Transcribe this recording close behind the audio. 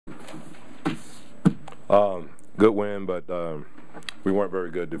Good win, but we weren't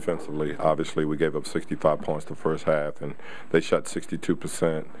very good defensively. Obviously, we gave up 65 points the first half, and they shot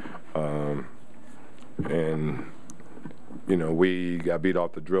 62%. And, you know, we got beat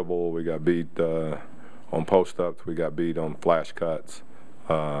off the dribble. We got beat on post-ups. We got beat on flash cuts.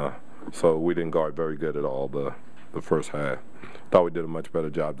 So we didn't guard very good at all the first half. Thought we did a much better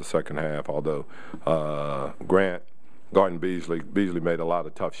job the second half, although Grant guarding Beasley made a lot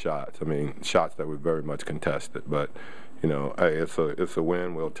of tough shots. I mean, shots that were very much contested. But, you know, hey, it's a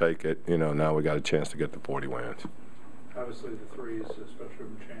win. We'll take it. You know, now we got a chance to get to 40 wins. Obviously, the threes, especially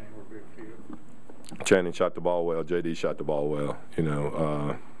from Channing, were big for you. Channing shot the ball well. JD shot the ball well. You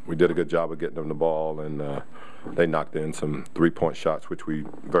know, we did a good job of getting them the ball, and they knocked in some three-point shots, which we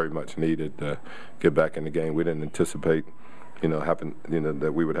very much needed to get back in the game. We didn't anticipate, you know,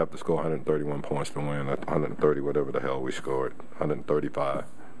 that we would have to score 131 points to win, 130, whatever the hell we scored, 135.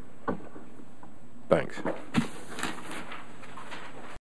 Thanks.